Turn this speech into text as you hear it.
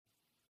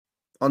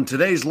On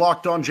today's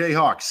Locked On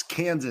Jayhawks,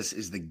 Kansas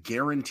is the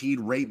guaranteed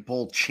rate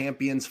bowl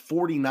champions,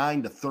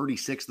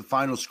 49-36, the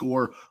final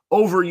score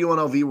over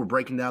UNLV. We're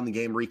breaking down the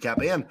game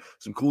recap and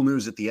some cool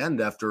news at the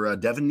end after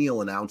Devin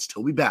Neal announced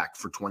he'll be back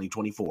for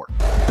 2024.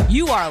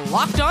 You are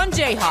Locked On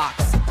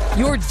Jayhawks,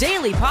 your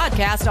daily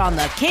podcast on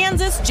the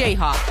Kansas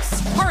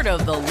Jayhawks, part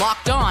of the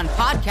Locked On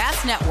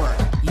Podcast Network,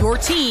 your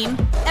team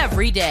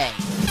every day.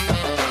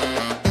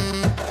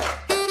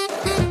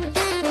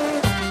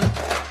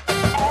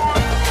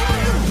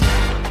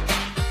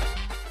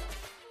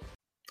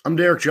 I'm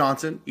Derek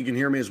Johnson. You can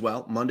hear me as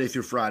well Monday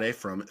through Friday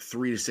from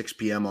 3 to 6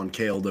 p.m. on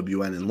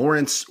KLWN in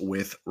Lawrence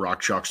with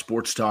Rock Chalk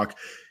Sports Talk.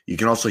 You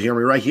can also hear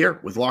me right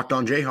here with Locked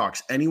On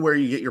Jayhawks, anywhere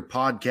you get your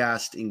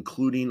podcast,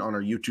 including on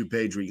our YouTube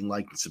page where you can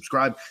like and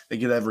subscribe.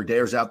 Thank you to every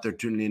dayers out there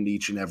tuning in to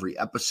each and every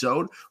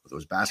episode, whether it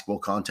was basketball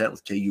content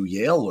with KU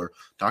Yale or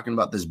talking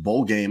about this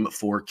bowl game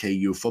for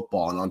KU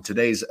football. And on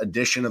today's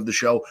edition of the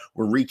show,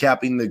 we're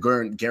recapping the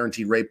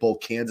Guaranteed Rate Bowl,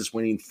 Kansas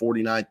winning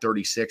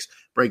 49-36,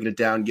 breaking it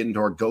down, getting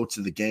to our goats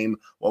of the game,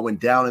 what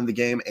went down in the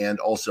game, and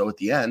also at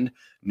the end,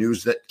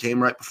 news that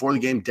came right before the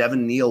game.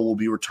 Devin Neal will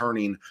be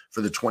returning for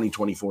the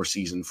 2024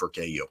 season for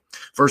KU.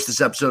 First, this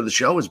episode of the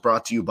show is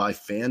brought to you by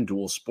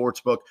FanDuel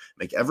Sportsbook.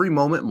 Make every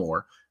moment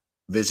more.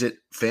 Visit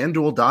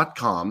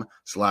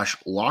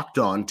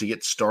FanDuel.com/lockedon to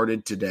get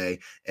started today.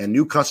 And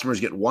new customers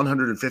get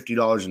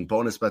 $150 in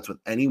bonus bets with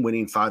any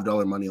winning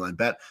 $5 moneyline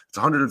bet. It's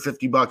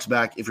 $150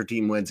 back if your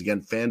team wins.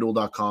 Again,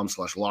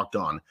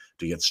 FanDuel.com/lockedon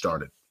to get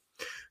started.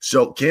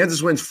 So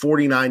Kansas wins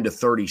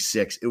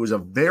 49-36. It was a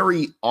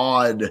very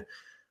odd,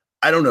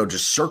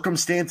 just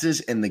circumstances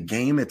in the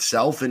game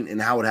itself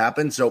and how it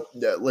happened. So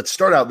let's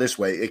start out this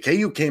way.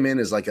 KU came in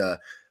as like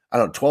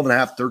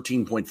 12.5,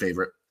 13-point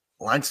favorite.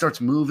 Line starts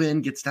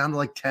moving, gets down to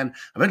like 10.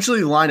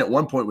 Eventually the line at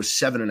one point was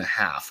 7.5.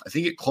 I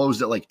think it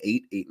closed at like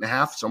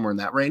 8.5, somewhere in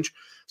that range.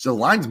 So the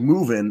line's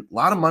moving, a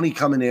lot of money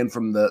coming in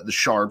from the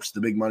Sharps, the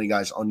big money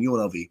guys on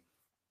UNLV.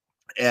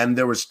 And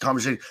there was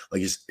conversation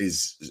like,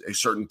 is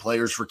certain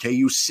players for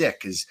KU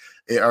sick?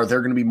 Are there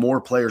going to be more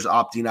players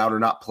opting out or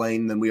not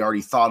playing than we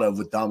already thought of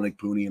with Dominic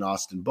Pooney and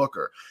Austin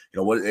Booker?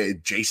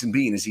 Jason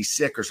Bean, is he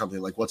sick or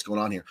something? Like, what's going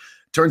on here?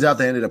 Turns out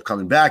they ended up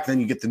coming back. Then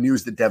you get the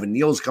news that Devin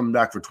Neal is coming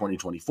back for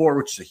 2024,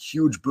 which is a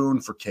huge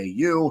boon for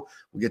KU.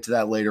 We'll get to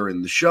that later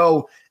in the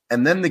show.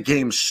 And then the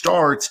game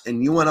starts,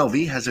 and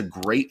UNLV has a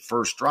great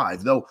first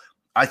drive. Though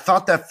I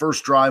thought that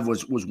first drive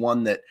was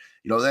one that,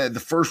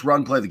 the first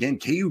run play of the game,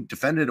 KU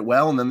defended it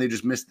well, and then they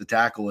just missed the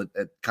tackle at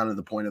kind of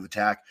the point of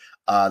attack.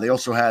 They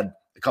also had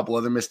a couple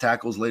other missed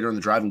tackles later in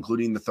the drive,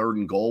 including the 3rd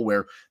and goal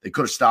where they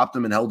could have stopped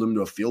them and held them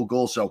to a field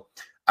goal. So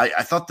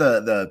I thought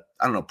the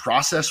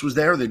process was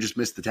there. They just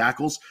missed the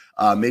tackles.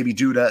 Maybe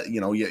due to,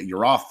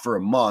 you're off for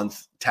a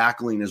month.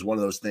 Tackling is one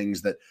of those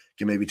things that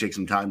can maybe take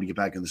some time to get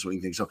back in the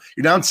swing thing. So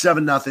you're down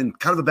 7-0,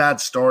 kind of a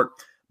bad start.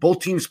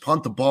 Both teams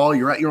punt the ball.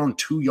 You're at your own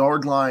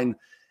 2-yard line.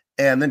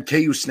 And then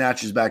KU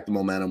snatches back the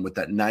momentum with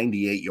that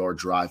 98-yard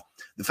drive.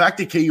 The fact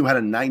that KU had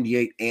a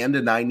 98 and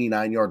a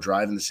 99-yard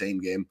drive in the same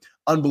game,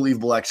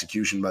 unbelievable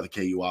execution by the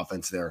KU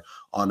offense there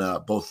on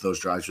both of those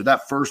drives. So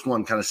that first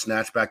one kind of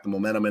snatched back the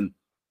momentum, and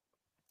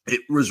it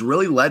was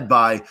really led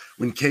by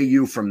when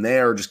KU from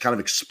there just kind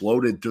of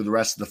exploded through the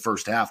rest of the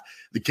first half.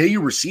 The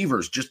KU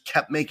receivers just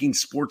kept making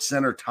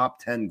SportsCenter top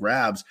 10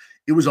 grabs.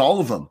 It was all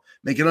of them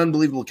making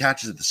unbelievable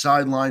catches at the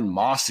sideline,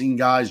 mossing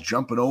guys,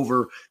 jumping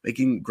over,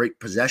 making great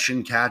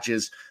possession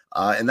catches.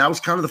 And that was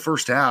kind of the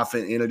first half,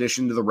 in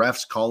addition to the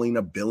refs calling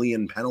a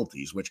billion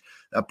penalties, which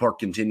that part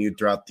continued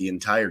throughout the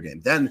entire game.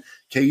 Then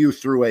KU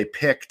threw a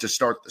pick to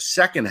start the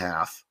second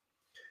half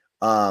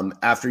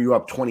after you were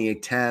up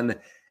 28-10.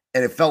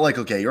 And it felt like,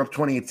 okay, you're up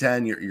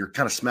 28-10. You're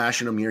kind of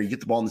smashing them here. You get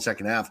the ball in the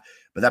second half.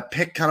 But that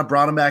pick kind of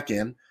brought them back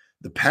in.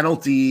 The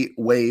penalty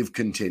wave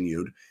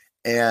continued.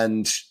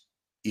 And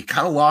you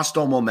kind of lost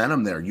all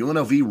momentum there.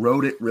 UNLV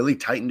rode it, really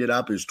tightened it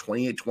up. It was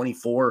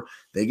 28-24.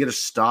 They get a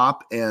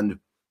stop. And,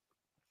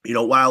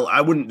 while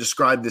I wouldn't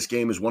describe this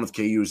game as one of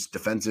KU's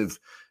defensive,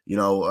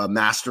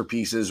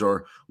 masterpieces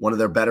or one of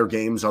their better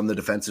games on the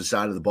defensive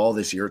side of the ball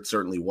this year, it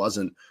certainly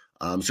wasn't.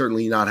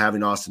 Certainly not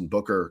having Austin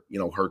Booker,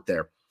 hurt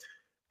there.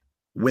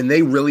 When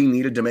they really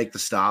needed to make the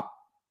stop,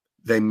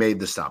 they made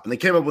the stop. And they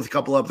came up with a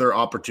couple of their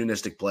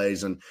opportunistic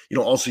plays. And,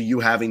 also you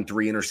having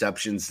 3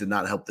 interceptions did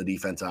not help the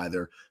defense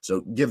either.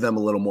 So give them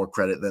a little more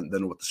credit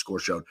than what the score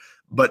showed.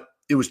 But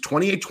it was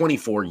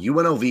 28-24.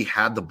 UNLV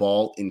had the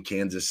ball in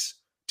Kansas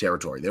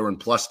territory. They were in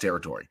plus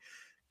territory.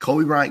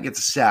 Kobe Bryant gets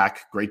a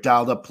sack. Great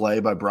dialed-up play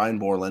by Brian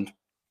Borland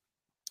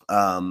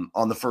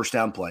on the first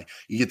down play.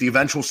 You get the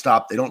eventual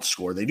stop. They don't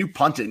score. They do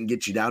punt it and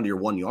get you down to your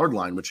 1-yard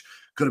line, which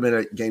could have been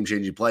a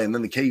game-changing play. And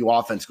then the KU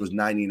offense goes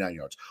 99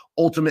 yards.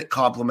 Ultimate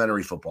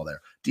complimentary football there.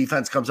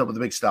 Defense comes up with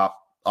a big stop.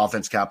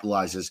 Offense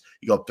capitalizes.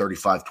 You go up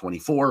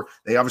 35-24.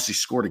 They obviously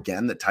scored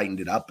again that tightened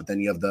it up, but then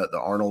you have the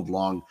Arnold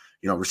Long,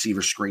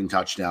 receiver screen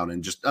touchdown,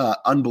 and just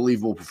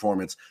unbelievable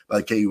performance by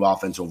the KU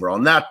offense overall.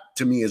 And that,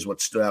 to me, is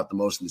what stood out the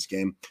most in this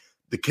game.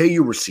 The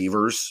KU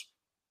receivers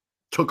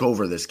took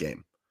over this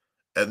game.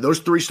 Those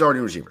 3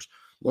 starting receivers,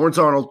 Lawrence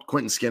Arnold,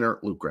 Quentin Skinner,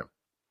 Luke Grimm.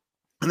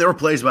 And there were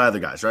plays by other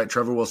guys, right?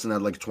 Trevor Wilson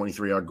had like a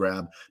 23-yard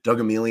grab. Doug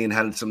Emelian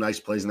had some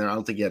nice plays in there. I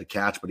don't think he had a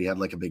catch, but he had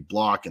like a big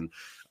block and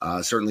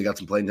certainly got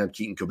some playing time.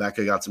 Keaton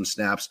Quebeca got some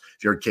snaps.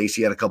 Jared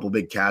Casey had a couple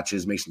big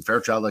catches. Mason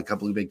Fairchild had a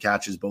couple of big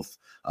catches. Both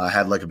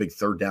had like a big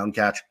third down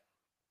catch.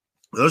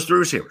 Those three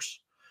receivers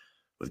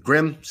with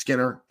Grimm,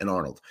 Skinner, and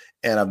Arnold.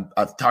 And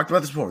I've talked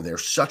about this before. They're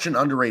such an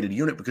underrated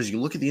unit because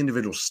you look at the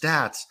individual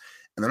stats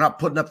and they're not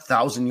putting up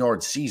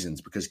 1,000-yard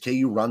seasons because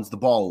KU runs the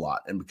ball a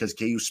lot and because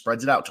KU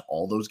spreads it out to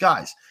all those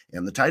guys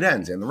and the tight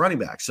ends and the running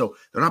backs. So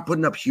they're not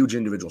putting up huge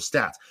individual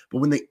stats.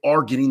 But when they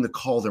are getting the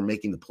call, they're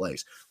making the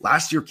plays.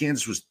 Last year,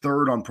 Kansas was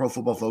third on Pro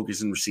Football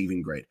Focus in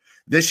receiving grade.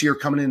 This year,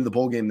 coming into the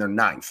bowl game, they're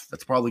ninth.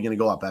 That's probably going to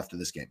go up after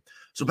this game.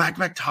 So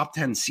back-to-back top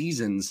 10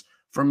 seasons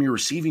from your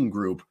receiving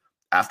group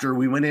after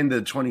we went into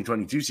the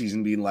 2022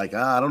 season being like,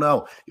 I don't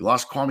know, you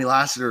lost Kwame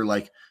Lassiter,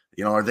 like,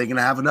 are they going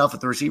to have enough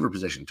at the receiver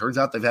position? Turns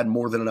out they've had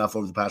more than enough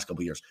over the past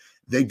couple of years.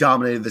 They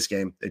dominated this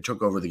game. They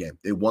took over the game.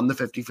 They won the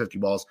 50-50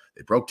 balls.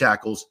 They broke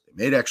tackles.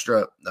 They made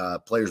extra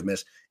players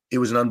miss. It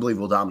was an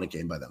unbelievable dominant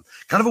game by them.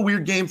 Kind of a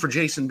weird game for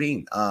Jason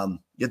Bean.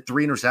 He had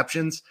 3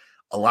 interceptions.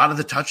 A lot of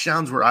the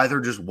touchdowns were either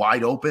just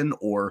wide open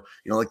or,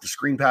 like the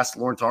screen pass to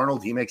Lawrence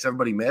Arnold. He makes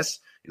everybody miss.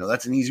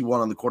 That's an easy one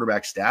on the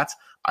quarterback stats.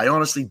 I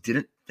honestly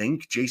didn't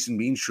think Jason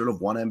Bean should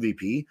have won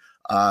MVP.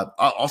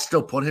 I'll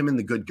still put him in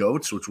the good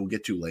GOATs, which we'll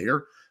get to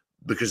later,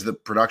 because the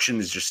production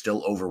is just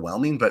still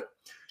overwhelming. But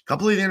a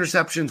couple of the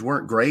interceptions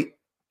weren't great.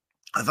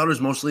 I thought it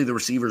was mostly the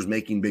receivers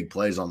making big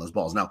plays on those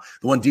balls. Now,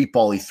 the one deep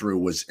ball he threw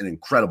was an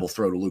incredible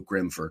throw to Luke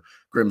Grimm for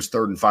Grimm's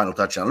third and final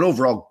touchdown. And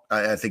overall,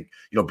 I think,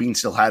 Bean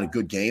still had a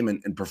good game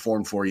and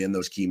performed for you in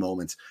those key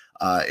moments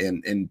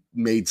and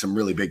made some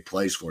really big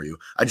plays for you.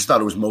 I just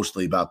thought it was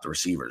mostly about the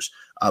receivers.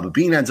 But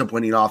Bean ends up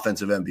winning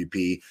offensive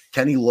MVP.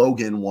 Kenny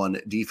Logan won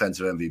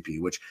defensive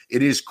MVP, which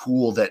it is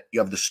cool that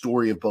you have the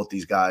story of both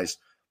these guys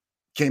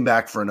came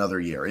back for another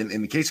year.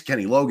 In the case of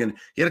Kenny Logan,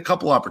 he had a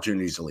couple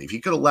opportunities to leave.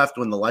 He could have left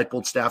when the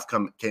Leipold staff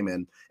came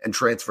in and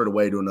transferred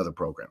away to another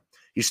program.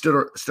 He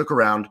stuck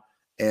around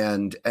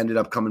and ended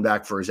up coming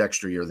back for his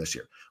extra year this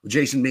year. With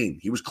Jason Bean,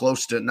 he was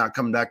close to not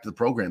coming back to the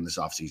program this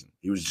offseason.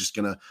 He was just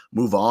going to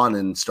move on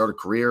and start a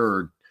career,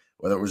 or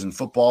whether it was in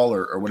football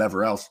or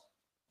whatever else.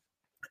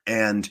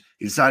 And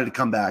he decided to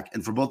come back.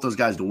 And for both those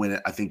guys to win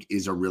it, I think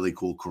is a really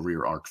cool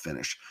career arc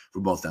finish for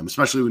both of them,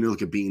 especially when you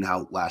look at Bean,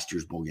 how last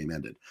year's bowl game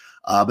ended.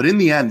 But in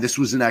the end, this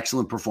was an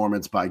excellent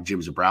performance by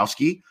Jim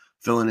Zebrowski,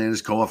 filling in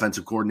as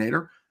co-offensive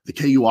coordinator. The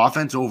KU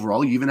offense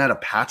overall, you even had a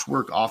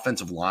patchwork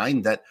offensive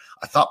line that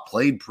I thought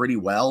played pretty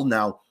well.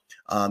 Now,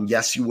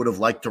 yes, you would have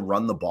liked to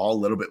run the ball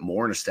a little bit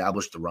more and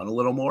establish the run a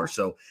little more.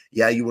 So,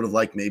 yeah, you would have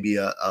liked maybe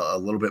a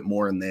little bit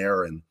more in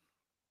there. And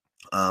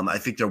I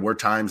think there were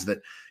times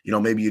that,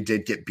 maybe you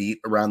did get beat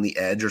around the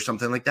edge or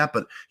something like that.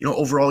 But,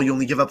 overall, you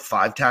only give up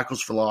 5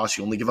 tackles for loss.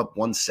 You only give up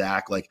 1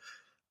 sack. Like,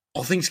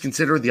 all things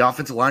considered, the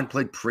offensive line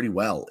played pretty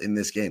well in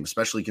this game,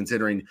 especially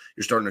considering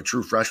you're starting a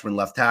true freshman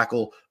left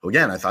tackle. Who,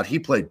 again, I thought he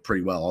played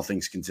pretty well, all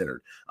things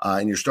considered.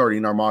 And you're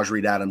starting Armaj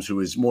Reed-Adams, who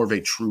is more of a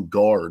true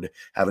guard,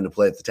 having to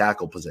play at the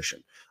tackle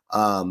position.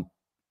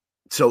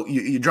 So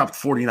you dropped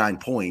 49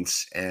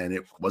 points, and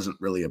it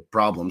wasn't really a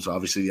problem. So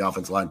obviously the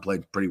offensive line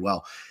played pretty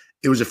well.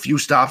 It was a few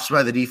stops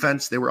by the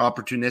defense. They were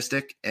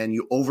opportunistic, and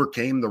you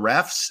overcame the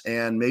refs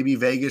and maybe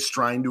Vegas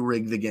trying to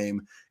rig the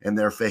game in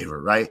their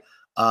favor, right?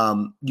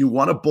 You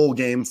won a bowl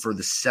game for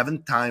the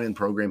 7th time in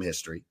program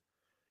history.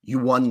 You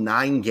won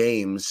 9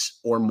 games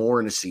or more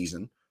in a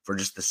season for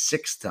just the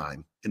 6th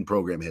time in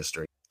program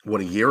history.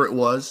 What a year it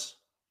was.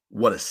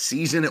 What a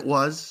season it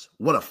was.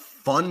 What a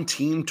fun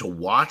team to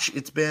watch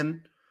it's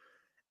been.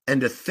 And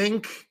to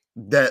think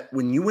that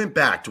when you went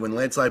back to when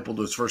Lance Leipold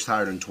was first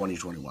hired in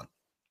 2021,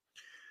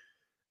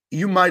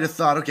 you might have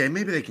thought, okay,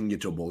 maybe they can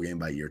get to a bowl game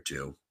by year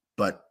 2.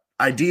 But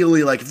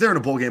ideally, like if they're in a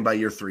bowl game by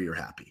year 3, you're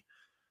happy.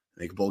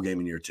 Make a bowl game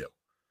in year 2.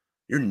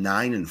 You're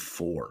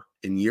 9-4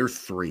 in year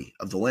 3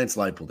 of the Lance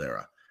Leipold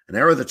era, an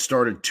era that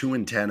started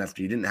 2-10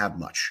 after you didn't have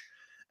much,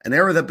 an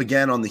era that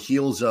began on the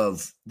heels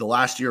of the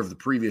last year of the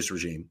previous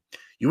regime.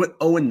 You went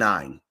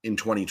 0-9 in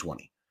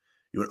 2020.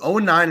 You went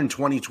 0-9 in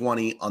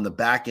 2020 on the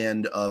back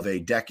end of a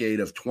decade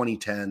of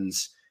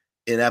 2010s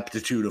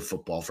ineptitude of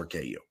football for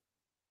KU.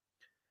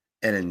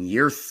 And in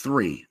year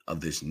 3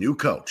 of this new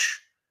coach,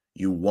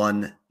 you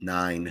won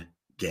 9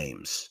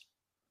 games.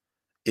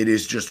 It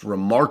is just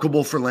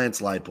remarkable for Lance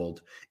Leipold.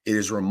 It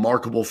is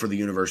remarkable for the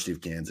University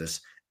of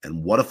Kansas.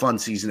 And what a fun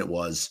season it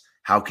was.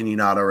 How can you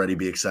not already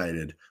be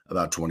excited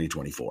about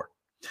 2024?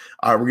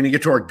 All right, we're going to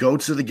get to our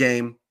GOATs of the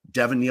game.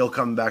 Devin Neal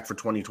coming back for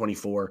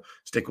 2024.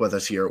 Stick with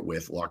us here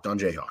with Locked On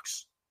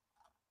Jayhawks.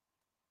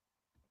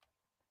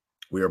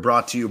 We are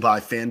brought to you by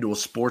FanDuel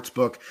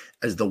Sportsbook.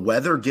 As the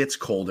weather gets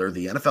colder,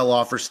 the NFL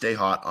offers stay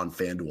hot on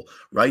FanDuel.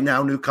 Right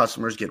now, new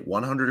customers get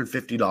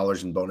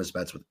 $150 in bonus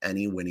bets with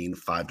any winning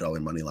 $5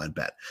 moneyline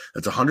bet.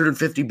 That's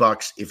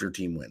 $150 if your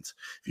team wins.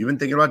 If you've been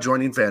thinking about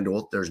joining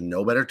FanDuel, there's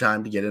no better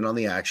time to get in on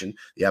the action.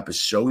 The app is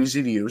so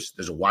easy to use.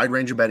 There's a wide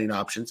range of betting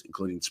options,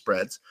 including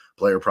spreads,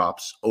 player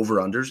props,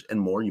 over-unders, and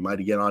more. You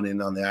might get on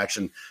in on the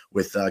action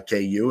with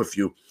KU. If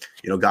you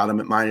got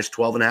them at minus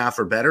 12.5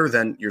 or better,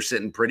 then you're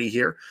sitting pretty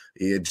here.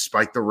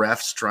 Despite the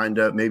refs trying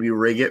to maybe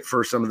rig it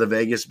for some of the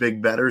Vegas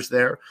big bettors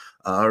there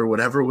or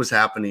whatever was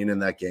happening in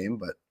that game.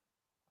 But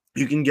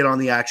you can get on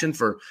the action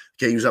for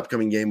KU's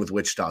upcoming game with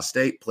Wichita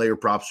State, player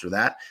props for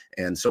that,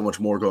 and so much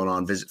more going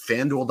on. Visit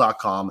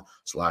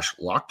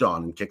FanDuel.com/lockedon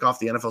and kick off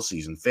the NFL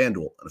season.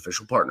 FanDuel, an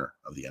official partner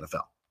of the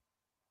NFL.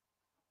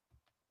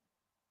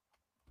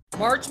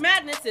 March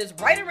Madness is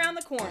right around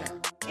the corner.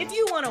 If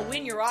you want to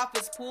win your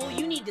office pool,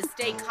 you need to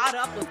stay caught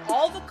up with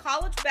all the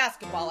college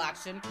basketball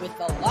action with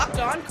the Locked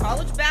On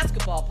College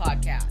Basketball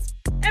Podcast.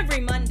 Every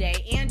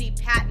Monday, Andy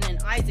Patton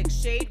and Isaac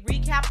Shade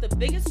recap the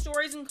biggest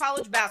stories in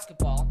college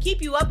basketball,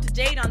 keep you up to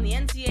date on the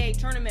NCAA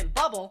tournament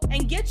bubble,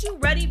 and get you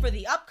ready for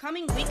the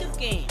upcoming week of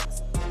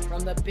games.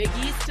 From the Big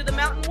East to the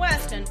Mountain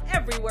West and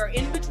everywhere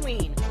in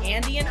between,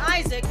 Andy and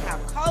Isaac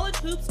have college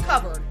hoops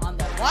covered on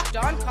the Locked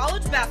On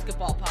College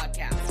Basketball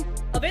Podcast.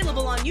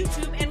 Available on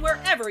YouTube and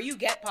wherever you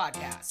get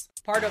podcasts.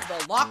 Part of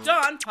the Locked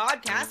On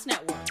Podcast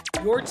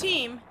Network. Your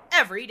team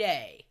every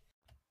day.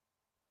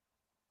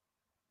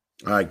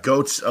 All right,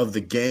 goats of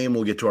the game.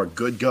 We'll get to our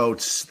good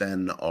goats,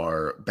 then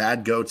our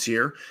bad goats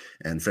here,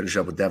 and finish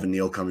up with Devin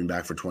Neal coming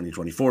back for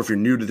 2024. If you're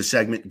new to the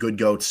segment, good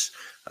goats,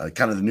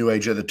 kind of the new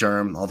age of the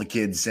term. All the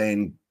kids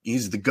saying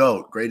he's the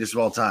GOAT, greatest of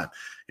all time.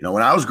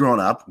 When I was growing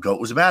up, GOAT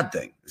was a bad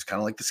thing. It's kind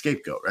of like the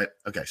scapegoat, right?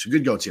 Okay, so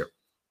good goats here.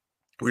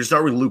 We're going to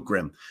start with Luke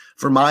Grimm.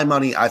 For my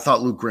money, I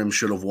thought Luke Grimm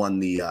should have won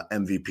the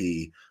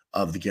MVP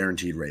of the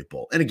Guaranteed Rate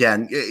Bowl. And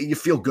again, you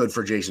feel good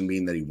for Jason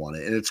Bean that he won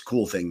it, and it's a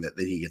cool thing that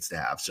he gets to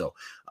have. So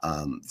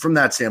from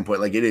that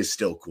standpoint, it is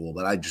still cool,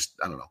 but I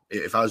don't know.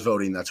 If I was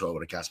voting, that's who I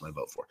would have cast my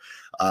vote for.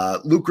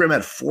 Luke Grimm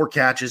had 4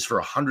 catches for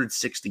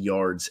 160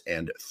 yards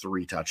and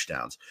 3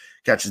 touchdowns.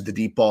 Catches the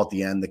deep ball at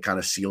the end that kind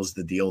of seals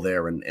the deal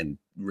there and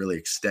really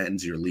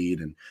extends your lead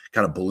and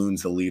kind of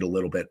balloons the lead a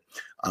little bit.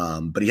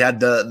 But he had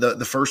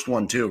the first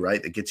one too,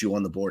 right? That gets you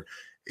on the board.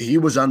 He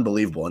was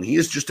unbelievable, and he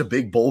is just a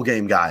big bowl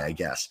game guy, I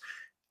guess.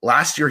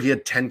 Last year, he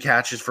had 10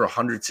 catches for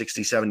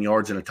 167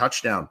 yards and a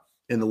touchdown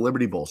in the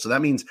Liberty Bowl. So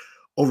that means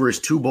over his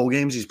 2 bowl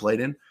games he's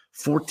played in,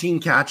 14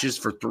 catches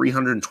for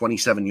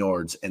 327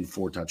 yards and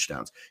 4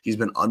 touchdowns. He's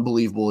been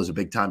unbelievable as a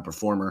big-time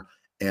performer.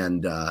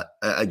 And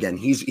again,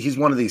 he's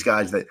one of these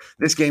guys that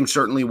this game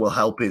certainly will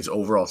help his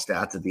overall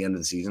stats at the end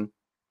of the season.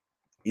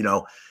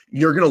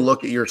 You're going to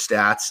look at your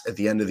stats at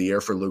the end of the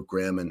year for Luke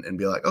Grimm and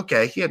be like,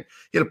 okay, he had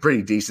a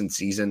pretty decent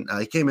season.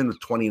 He came in with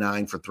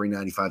 29 for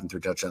 395 and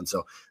 3 touchdowns.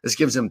 So this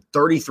gives him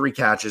 33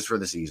 catches for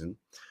the season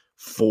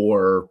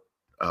for,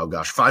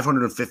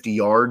 550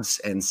 yards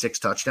and 6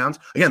 touchdowns.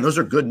 Again, those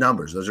are good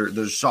numbers. Those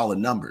are solid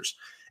numbers.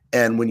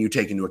 And when you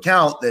take into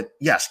account that,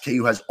 yes,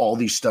 KU has all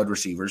these stud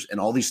receivers and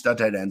all these stud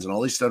tight ends and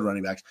all these stud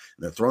running backs,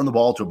 and they're throwing the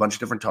ball to a bunch of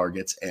different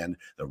targets, and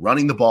they're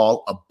running the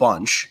ball a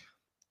bunch,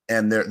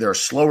 and they're a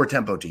slower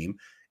tempo team,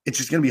 it's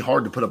just going to be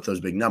hard to put up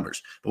those big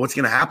numbers. But what's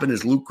going to happen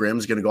is Luke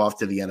Grimm's going to go off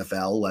to the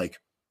NFL.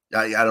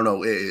 I don't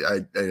know.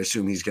 I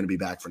assume he's going to be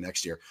back for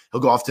next year. He'll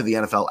go off to the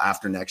NFL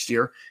after next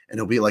year, and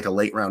he'll be like a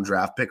late round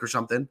draft pick or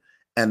something.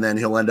 And then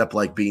he'll end up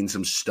being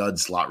some stud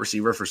slot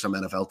receiver for some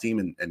NFL team.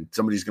 And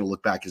somebody's going to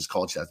look back at his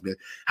college stats and be like,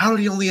 how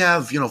did he only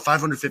have,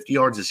 550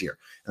 yards this year?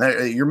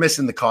 And you're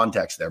missing the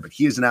context there, but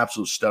he is an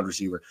absolute stud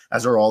receiver,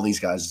 as are all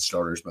these guys as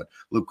starters. But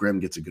Luke Grimm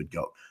gets a good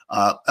goat.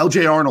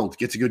 LJ Arnold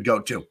gets a good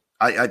goat too.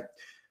 I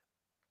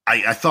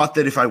thought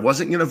that if I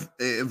wasn't going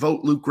to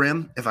vote Luke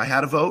Grimm, if I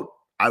had a vote,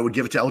 I would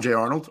give it to LJ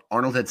Arnold.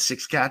 Arnold had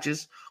 6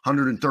 catches,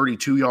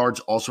 132 yards,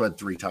 also had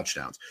 3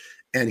 touchdowns.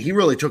 And he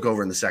really took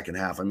over in the second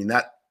half. I mean,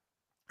 that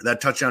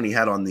touchdown he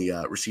had on the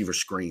receiver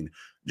screen,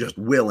 just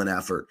will and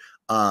effort.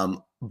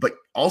 But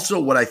also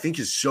what I think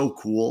is so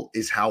cool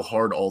is how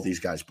hard all these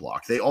guys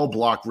block. They all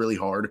block really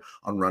hard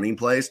on running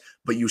plays,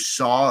 but you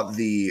saw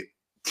the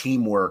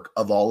teamwork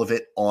of all of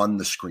it on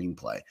the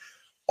screenplay.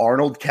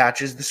 Arnold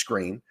catches the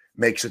screen,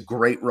 makes a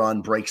great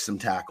run, breaks some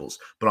tackles.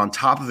 But on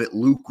top of it,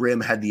 Luke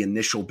Grimm had the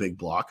initial big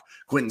block.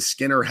 Quentin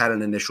Skinner had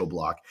an initial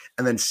block.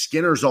 And then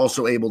Skinner's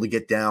also able to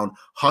get down,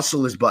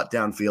 hustle his butt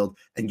downfield,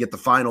 and get the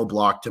final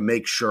block to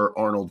make sure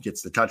Arnold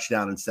gets the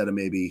touchdown instead of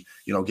maybe,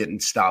 getting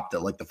stopped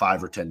at the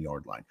 5 or 10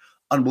 yard line.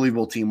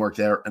 Unbelievable teamwork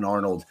there, and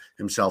Arnold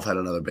himself had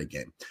another big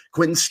game.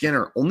 Quentin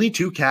Skinner, only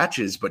 2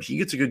 catches, but he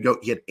gets a good go.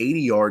 He had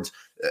 80 yards.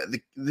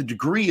 The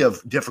degree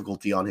of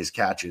difficulty on his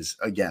catches,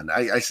 again,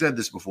 I said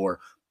this before,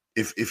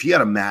 if he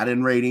had a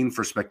Madden rating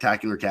for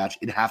spectacular catch,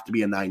 it'd have to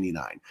be a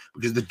 99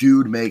 because the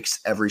dude makes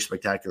every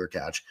spectacular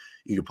catch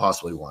you could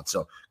possibly want.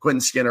 So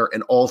Quentin Skinner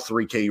and all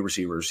 3 KU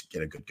receivers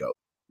get a good goat.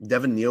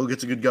 Devin Neal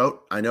gets a good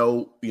goat. I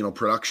know,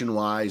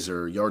 production-wise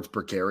or yards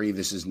per carry,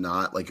 this is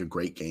not a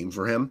great game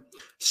for him.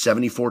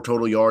 74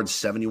 total yards,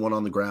 71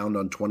 on the ground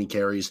on 20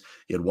 carries.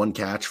 He had 1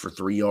 catch for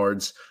 3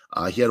 yards.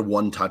 He had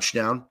 1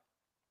 touchdown.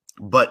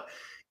 But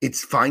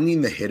it's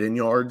finding the hidden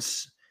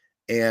yards,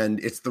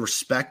 and it's the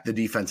respect the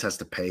defense has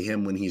to pay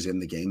him when he's in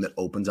the game that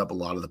opens up a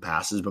lot of the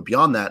passes. But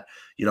beyond that,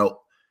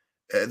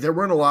 there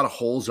weren't a lot of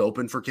holes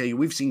open for KU.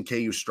 We've seen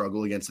KU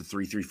struggle against the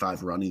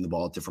 3-3-5 running the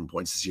ball at different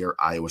points this year.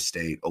 Iowa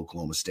State,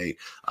 Oklahoma State,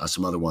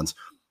 some other ones.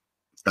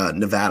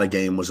 Nevada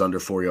game was under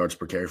 4 yards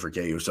per carry for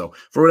KU. So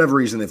for whatever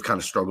reason, they've kind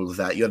of struggled with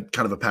that. You had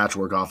kind of a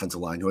patchwork offensive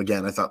line who,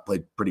 again, I thought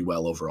played pretty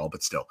well overall,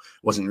 but still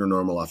wasn't your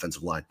normal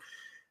offensive line.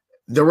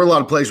 There were a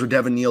lot of plays where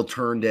Devin Neal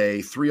turned a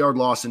 3-yard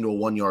loss into a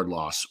 1-yard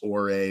loss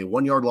or a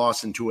 1-yard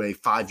loss into a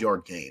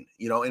 5-yard gain,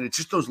 and it's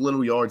just those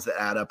little yards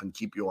that add up and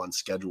keep you on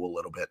schedule a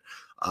little bit.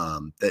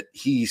 That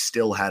he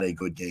still had a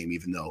good game,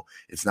 even though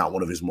it's not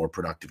one of his more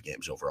productive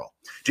games overall.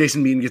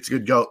 Jason Bean gets a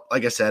good go.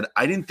 Like I said,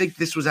 I didn't think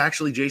this was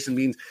actually Jason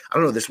Bean's. I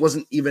don't know. This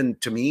wasn't even,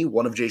 to me,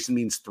 one of Jason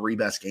Bean's 3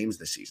 best games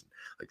this season.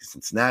 Like the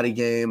Cincinnati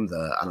game,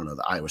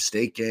 the Iowa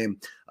State game,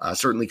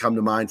 certainly come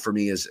to mind for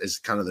me as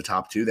kind of the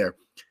top 2 there.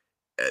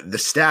 The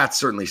stats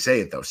certainly say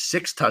it, though.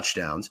 6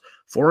 touchdowns,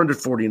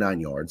 449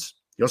 yards.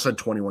 He also had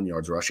 21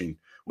 yards rushing,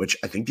 which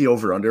I think the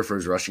over-under for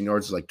his rushing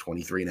yards is like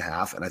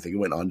 23.5, and I think it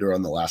went under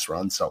on the last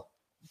run. So,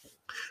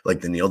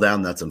 like the kneel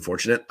down, that's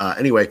unfortunate.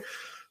 Anyway,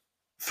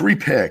 3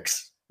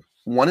 picks,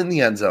 1 in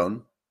the end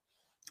zone.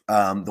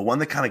 The one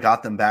that kind of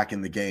got them back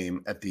in the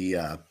game at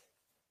the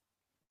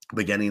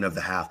beginning of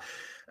the half.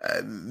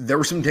 There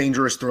were some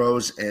dangerous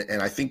throws,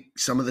 and I think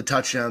some of the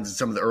touchdowns and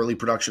some of the early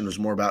production was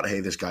more about, hey,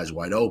 this guy's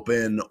wide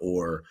open,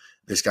 or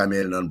this guy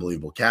made an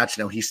unbelievable catch.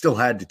 Now, he still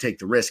had to take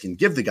the risk and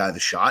give the guy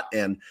the shot,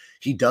 and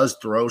he does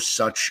throw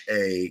such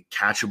a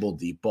catchable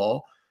deep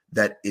ball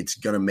that it's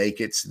going to make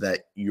it so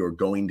that you're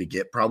going to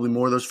get probably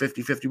more of those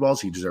 50-50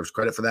 balls. He deserves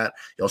credit for that.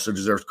 He also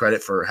deserves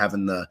credit for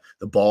having the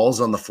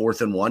balls on the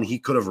 4th and 1. He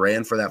could have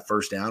ran for that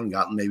first down and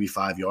gotten maybe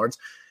 5 yards.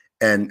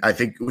 And I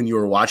think when you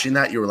were watching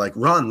that, you were like,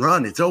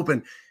 run, it's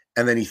open.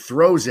 And then he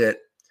throws it.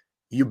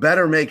 You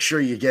better make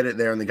sure you get it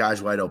there and the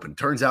guy's wide open.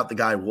 Turns out the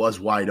guy was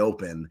wide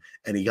open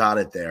and he got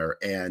it there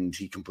and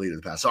he completed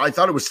the pass. So I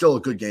thought it was still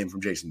a good game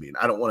from Jason Bean.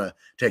 I don't want to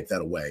take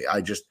that away.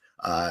 I just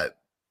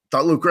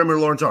thought Luke Grimm or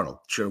Lawrence Arnold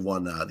should have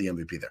won the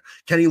MVP there.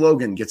 Kenny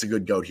Logan gets a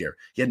good goat here.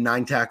 He had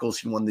 9 tackles.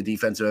 He won the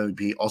defensive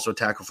MVP, also a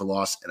tackle for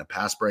loss and a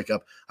pass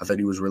breakup. I thought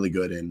he was really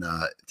good in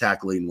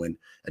tackling when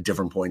at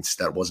different points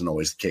that wasn't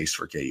always the case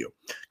for KU.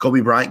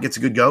 Kobe Bryant gets a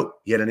good goat.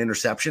 He had an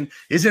interception.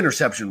 His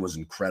interception was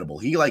incredible.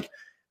 He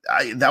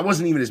that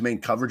wasn't even his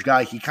main coverage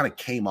guy. He kind of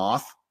came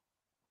off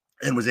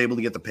and was able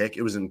to get the pick.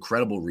 It was an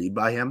incredible read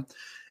by him.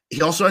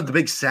 He also had the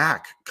big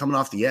sack coming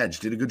off the edge.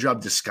 Did a good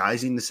job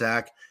disguising the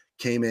sack.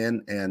 Came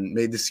in and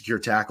made the secure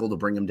tackle to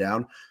bring him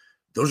down.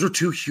 Those were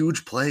 2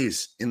 huge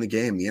plays in the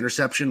game. The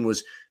interception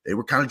was, they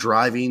were kind of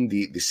driving.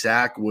 The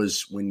sack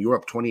was when you were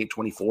up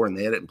 28-24 and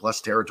they had it in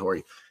plus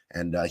territory.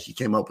 And he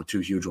came up with 2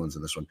 huge ones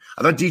in this one.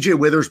 I thought DJ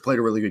Withers played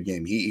a really good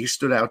game. He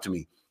stood out to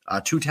me.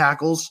 2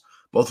 tackles.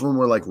 Both of them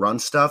were like run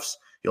stuffs.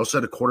 He also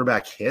had a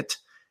quarterback hit.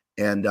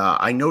 And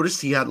I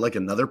noticed he had like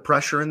another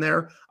pressure in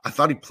there. I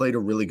thought he played a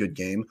really good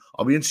game.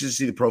 I'll be interested to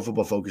see the Pro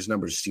Football Focus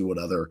numbers to see what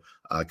other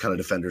kind of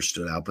defenders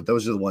stood out. But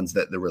those are the ones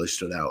that really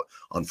stood out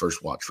on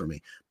first watch for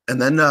me.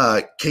 And then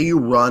KU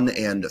run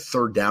and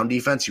 3rd down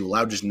defense. You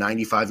allowed just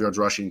 95 yards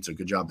rushing, so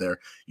good job there.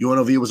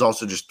 UNLV was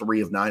also just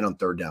 3 of 9 on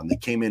 3rd down. They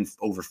came in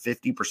over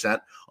 50%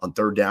 on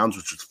 3rd downs,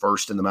 which was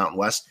first in the Mountain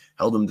West.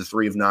 Held them to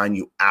 3 of 9.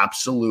 You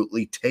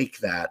absolutely take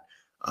that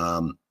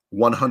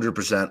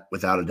 100%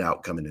 without a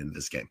doubt coming into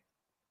this game.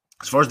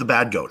 As far as the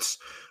bad goats,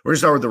 we're going to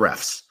start with the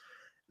refs.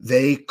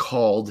 They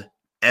called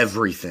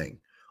everything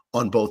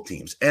on both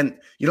teams. And,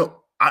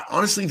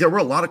 honestly, there were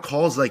a lot of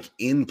calls like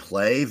in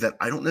play that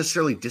I don't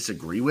necessarily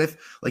disagree with.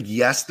 Like,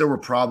 yes, it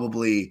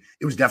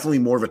was definitely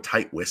more of a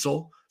tight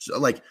whistle. So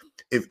like,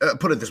 if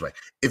put it this way,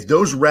 if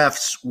those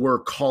refs were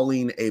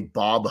calling a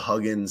Bob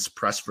Huggins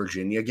Press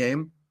Virginia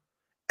game,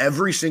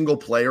 every single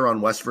player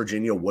on West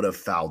Virginia would have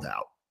fouled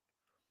out.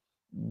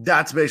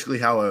 That's basically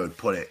how I would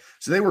put it.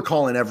 So they were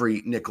calling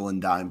every nickel and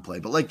dime play,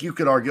 but like you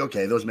could argue,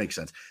 okay, those make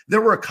sense.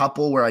 There were a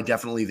couple where the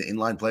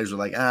inline players were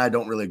like, I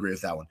don't really agree with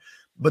that one.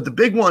 But the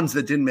big ones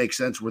that didn't make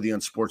sense were the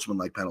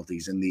unsportsmanlike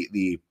penalties and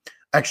the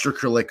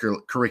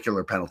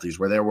extracurricular penalties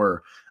where there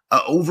were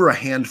over a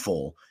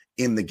handful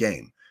in the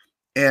game.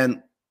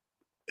 And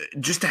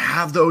just to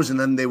have those, and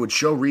then they would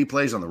show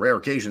replays on the rare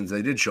occasions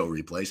they did show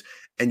replays,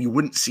 and you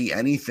wouldn't see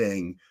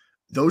anything.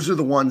 Those are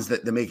the ones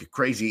that make it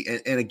crazy.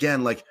 And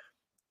again, like,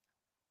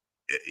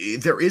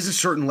 there is a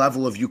certain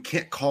level of you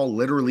can't call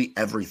literally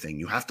everything.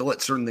 You have to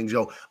let certain things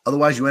go.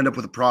 Otherwise, you end up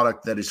with a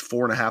product that is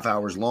 4.5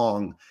 hours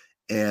long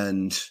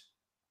and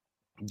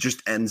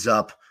just ends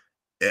up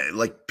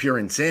like pure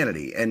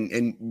insanity.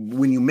 And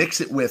when you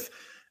mix it with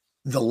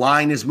the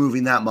line is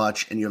moving that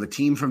much and you have a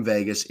team from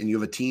Vegas and you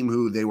have a team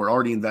who they were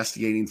already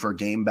investigating for a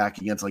game back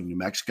against like New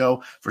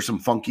Mexico for some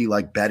funky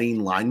like betting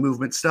line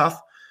movement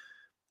stuff,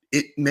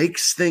 it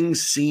makes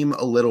things seem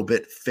a little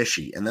bit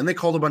fishy. And then they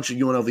called a bunch of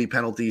UNLV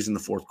penalties in the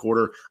 4th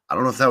quarter. I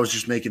don't know if that was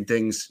just making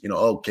things,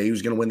 okay, he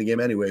was going to win the game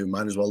anyway. We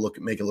might as well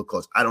make it look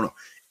close. I don't know.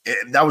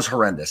 That was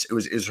horrendous. It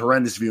was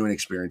horrendous viewing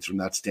experience from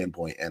that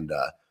standpoint. And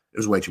It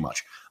was way too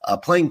much.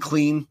 Playing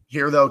clean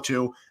here, though,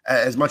 too,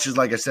 as much as,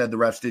 like I said, the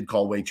refs did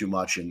call way too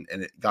much and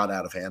it got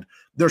out of hand,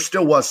 there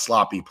still was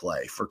sloppy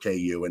play for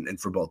KU and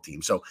for both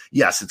teams. So,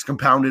 yes, it's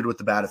compounded with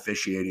the bad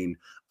officiating.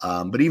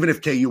 But even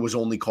if KU was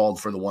only called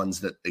for the ones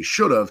that they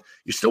should have,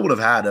 you still would have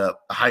had a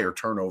higher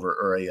turnover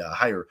or a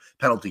higher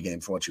penalty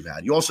game for what you've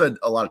had. You also had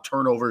a lot of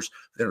turnovers,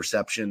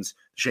 interceptions,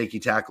 shaky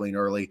tackling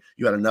early.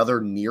 You had another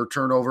near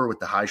turnover with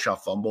the high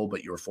shot fumble,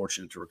 but you were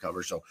fortunate to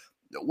recover. So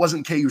it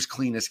wasn't KU's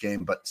cleanest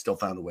game, but still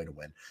found a way to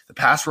win. The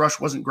pass rush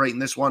wasn't great in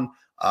this one.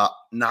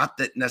 Not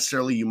that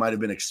necessarily you might have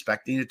been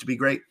expecting it to be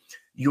great.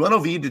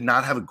 UNLV did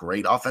not have a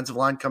great offensive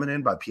line coming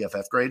in by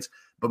PFF grades,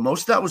 but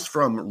most of that was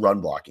from run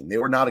blocking. They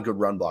were not a good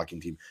run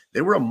blocking team. They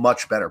were a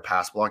much better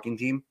pass blocking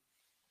team.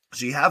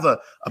 So you have a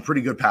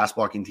pretty good pass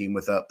blocking team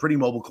with a pretty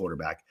mobile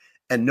quarterback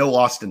and no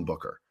Austin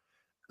Booker.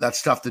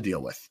 That's tough to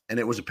deal with, and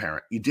it was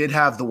apparent. You did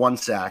have the one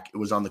sack. It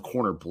was on the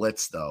corner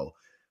blitz, though.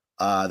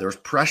 There was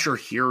pressure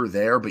here or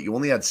there, but you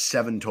only had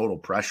 7 total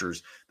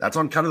pressures. That's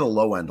on kind of the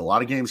low end. A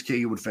lot of games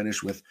KU would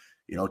finish with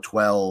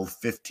 12,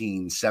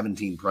 15,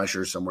 17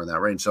 pressures, somewhere in that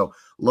range. So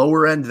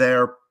lower end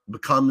there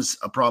becomes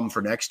a problem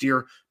for next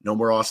year. No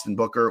more Austin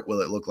Booker.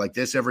 Will it look like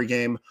this every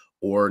game?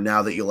 Or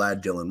now that you'll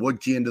add Dylan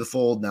Woodkey into the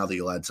fold, now that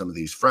you'll add some of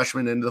these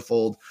freshmen into the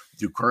fold,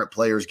 do current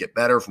players get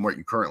better from what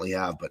you currently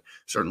have? But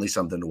certainly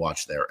something to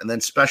watch there. And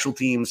then special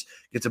teams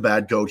gets a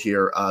bad goat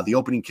here. The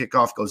opening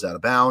kickoff goes out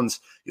of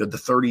bounds. You had the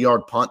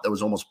 30-yard punt that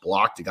was almost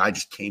blocked. The guy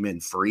just came in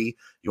free.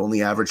 You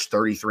only averaged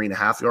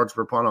 33.5 yards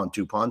per punt on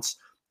 2 punts.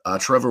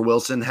 Trevor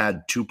Wilson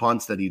had 2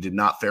 punts that he did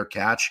not fair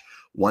catch.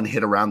 One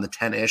hit around the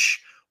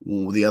 10-ish.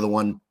 The other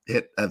one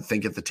hit, I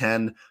think, at the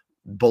 10.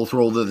 Both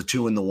rolled to the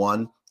 2 and the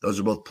 1. Those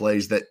are both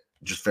plays that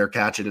just fair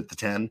catch it at the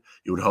 10,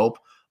 you would hope.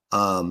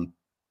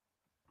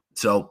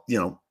 So,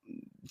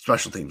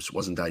 special teams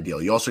wasn't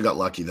ideal. You also got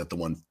lucky that the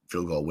one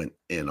field goal went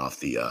in off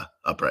the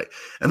upright.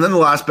 And then the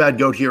last bad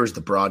goat here is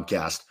the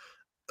broadcast.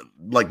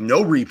 Like,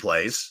 no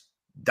replays.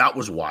 That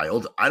was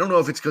wild. I don't know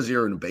if it's because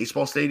you're in a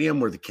baseball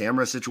stadium where the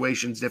camera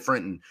situation's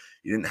different and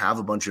you didn't have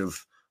a bunch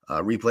of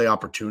replay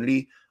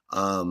opportunity.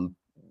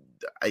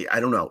 I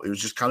don't know. It was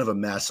just kind of a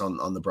mess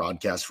on the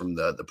broadcast, from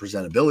the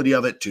presentability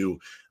of it to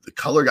the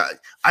color guy.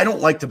 I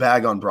don't like to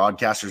bag on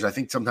broadcasters. I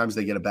think sometimes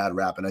they get a bad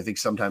rap, and I think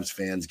sometimes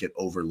fans get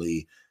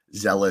overly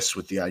zealous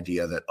with the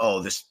idea that,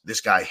 oh,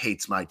 this guy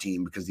hates my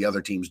team because the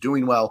other team's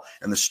doing well,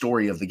 and the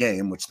story of the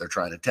game, which they're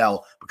trying to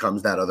tell,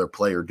 becomes that other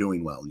player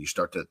doing well, and you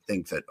start to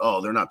think that, oh,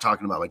 they're not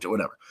talking about my team,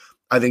 whatever.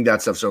 I think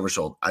that stuff's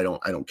oversold. I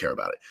don't care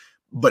about it.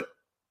 But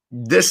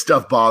this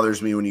stuff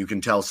bothers me when you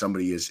can tell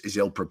somebody is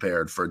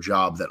ill-prepared for a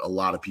job that a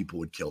lot of people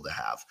would kill to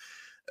have.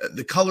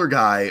 The color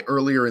guy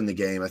earlier in the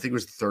game, I think it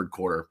was the third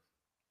quarter,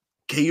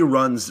 KU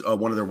runs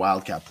one of their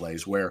Wildcat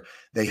plays where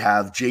they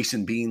have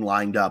Jason Bean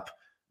lined up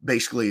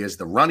basically as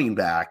the running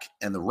back,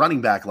 and the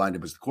running back lined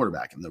up as the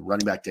quarterback, and the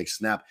running back takes a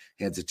snap,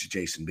 hands it to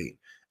Jason Bean.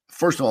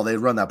 First of all, they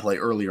run that play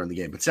earlier in the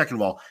game. But second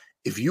of all,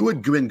 if you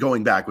had been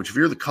going back, which if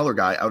you're the color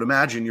guy, I would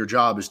imagine your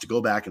job is to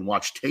go back and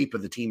watch tape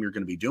of the team you're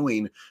going to be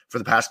doing for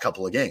the past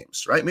couple of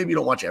games, right? Maybe you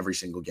don't watch every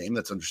single game.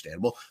 That's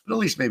understandable. But at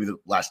least maybe the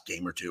last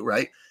game or two,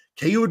 right?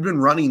 KU had been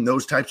running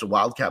those types of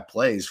Wildcat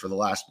plays for the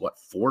last, 4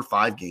 or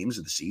 5 games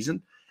of the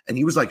season. And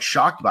he was like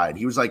shocked by it.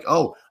 He was like,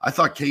 oh, I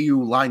thought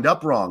KU lined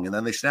up wrong. And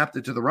then they snapped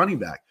it to the running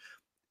back.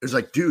 It was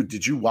like, dude,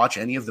 did you watch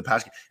any of the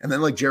pass? And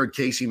then like Jared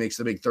Casey makes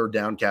the big third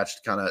down catch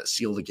to kind of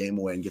seal the game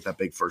away and get that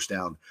big first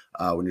down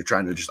when you're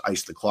trying to just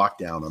ice the clock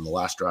down on the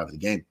last drive of the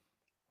game.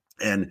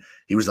 And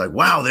he was like,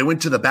 wow, they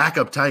went to the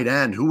backup tight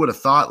end. Who would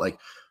have thought? Like,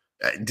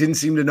 didn't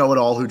seem to know at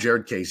all who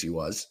Jared Casey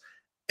was.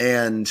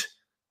 And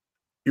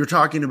you're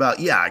talking about,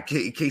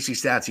 Casey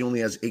stats, he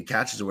only has 8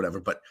 catches or whatever.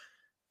 But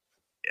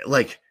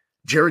like,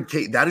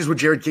 that is what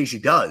Jared Casey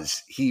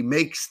does. He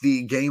makes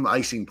the game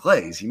icing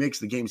plays. He makes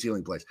the game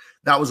sealing plays.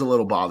 That was a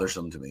little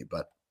bothersome to me,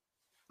 but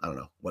I don't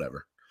know,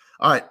 whatever.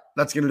 All right,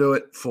 that's going to do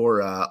it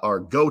for our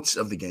GOATs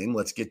of the game.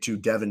 Let's get to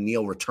Devin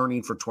Neal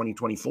returning for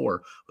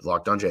 2024 with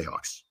Locked On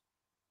Jayhawks.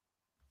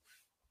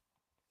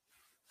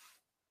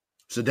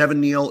 So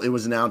Devin Neal, it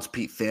was announced,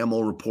 Pete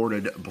Thamel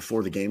reported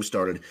before the game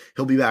started,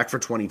 he'll be back for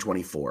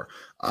 2024.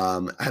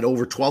 Had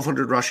over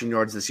 1,200 rushing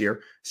yards this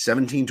year,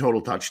 17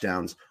 total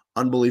touchdowns.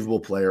 Unbelievable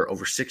player,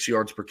 over 6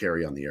 yards per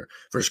carry on the year.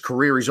 For his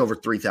career, he's over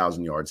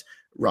 3,000 yards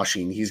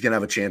rushing. He's going to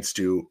have a chance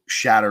to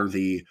shatter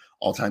the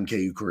all-time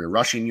KU career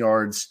rushing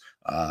yards,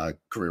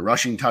 career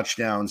rushing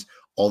touchdowns,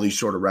 all these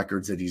sort of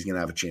records that he's going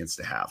to have a chance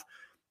to have.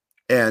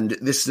 And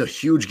this is a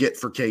huge get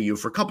for KU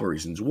for a couple of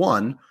reasons.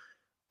 One,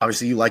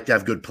 obviously you like to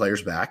have good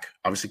players back.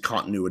 Obviously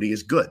continuity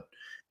is good.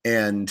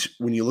 And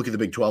when you look at the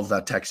Big 12,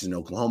 that Texas and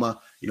Oklahoma,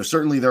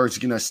 certainly there's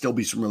going to still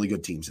be some really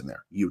good teams in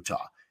there.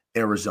 Utah,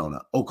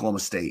 Arizona, Oklahoma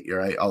State,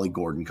 right? Ollie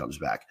Gordon comes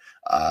back.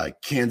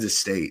 Kansas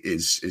State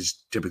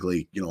is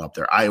typically, up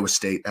there. Iowa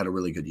State had a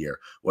really good year.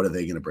 What are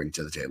they going to bring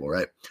to the table,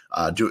 right?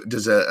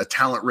 Does a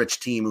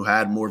talent-rich team who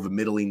had more of a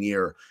middling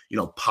year,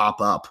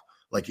 pop up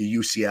like a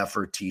UCF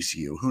or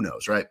TCU? Who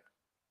knows, right?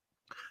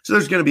 So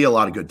there's going to be a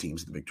lot of good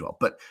teams in the Big 12,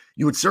 but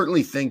you would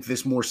certainly think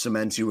this more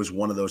cements you as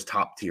one of those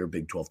top tier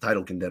Big 12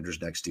 title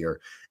contenders next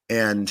year.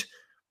 And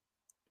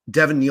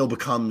Devin Neal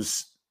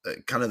becomes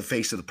kind of the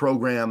face of the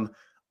program.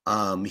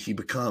 He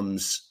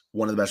becomes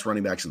one of the best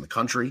running backs in the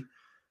country.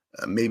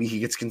 Maybe he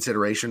gets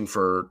consideration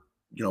for,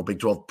 Big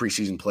 12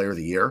 preseason player of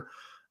the year.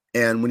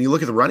 And when you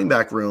look at the running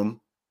back room,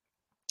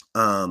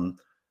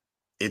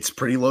 it's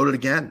pretty loaded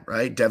again,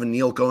 right? Devin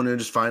Neal going into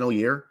his final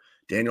year.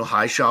 Daniel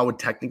Highshaw would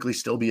technically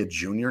still be a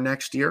junior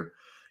next year.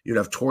 You'd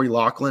have Torrey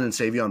Loughlin and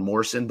Savion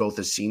Morrison, both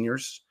as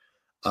seniors.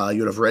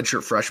 You'd have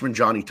redshirt freshman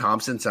Johnny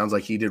Thompson. Sounds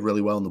like he did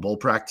really well in the bowl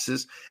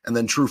practices. And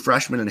then true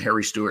freshmen and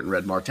Harry Stewart and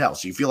Red Martell.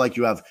 So you feel like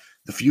you have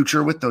the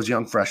future with those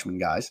young freshman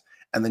guys,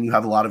 and then you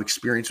have a lot of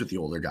experience with the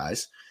older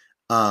guys.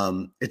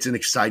 It's an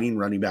exciting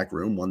running back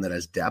room, one that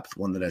has depth,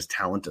 one that has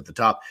talent at the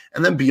top.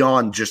 And then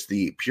beyond just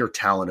the pure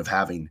talent of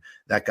having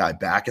that guy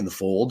back in the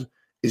fold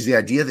is the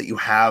idea that you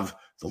have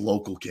the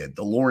local kid,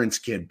 the Lawrence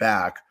kid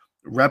back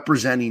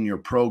representing your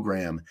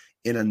program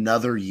in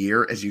another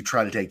year as you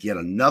try to take yet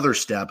another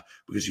step,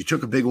 because you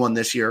took a big one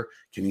this year.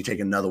 Can you take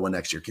another one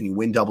next year? Can you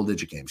win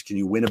double-digit games? Can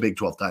you win a Big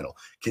 12 title?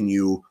 Can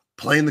you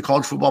play in the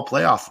college football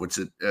playoff, which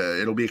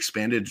it'll be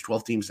expanded to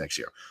 12 teams next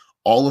year?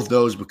 All of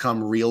those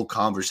become real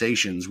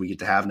conversations we get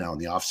to have now in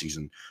the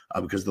offseason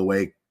because of the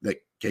way that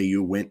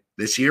KU went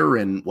this year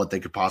and what they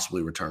could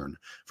possibly return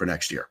for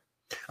next year.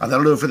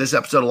 That'll do it for this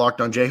episode of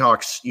Locked On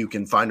Jayhawks. You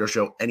can find our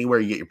show anywhere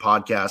you get your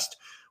podcast.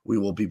 We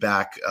will be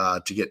back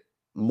to get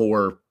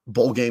more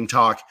bowl game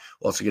talk.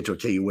 We'll also get to a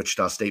KU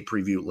Wichita State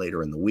preview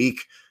later in the week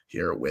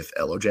here with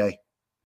LOJ.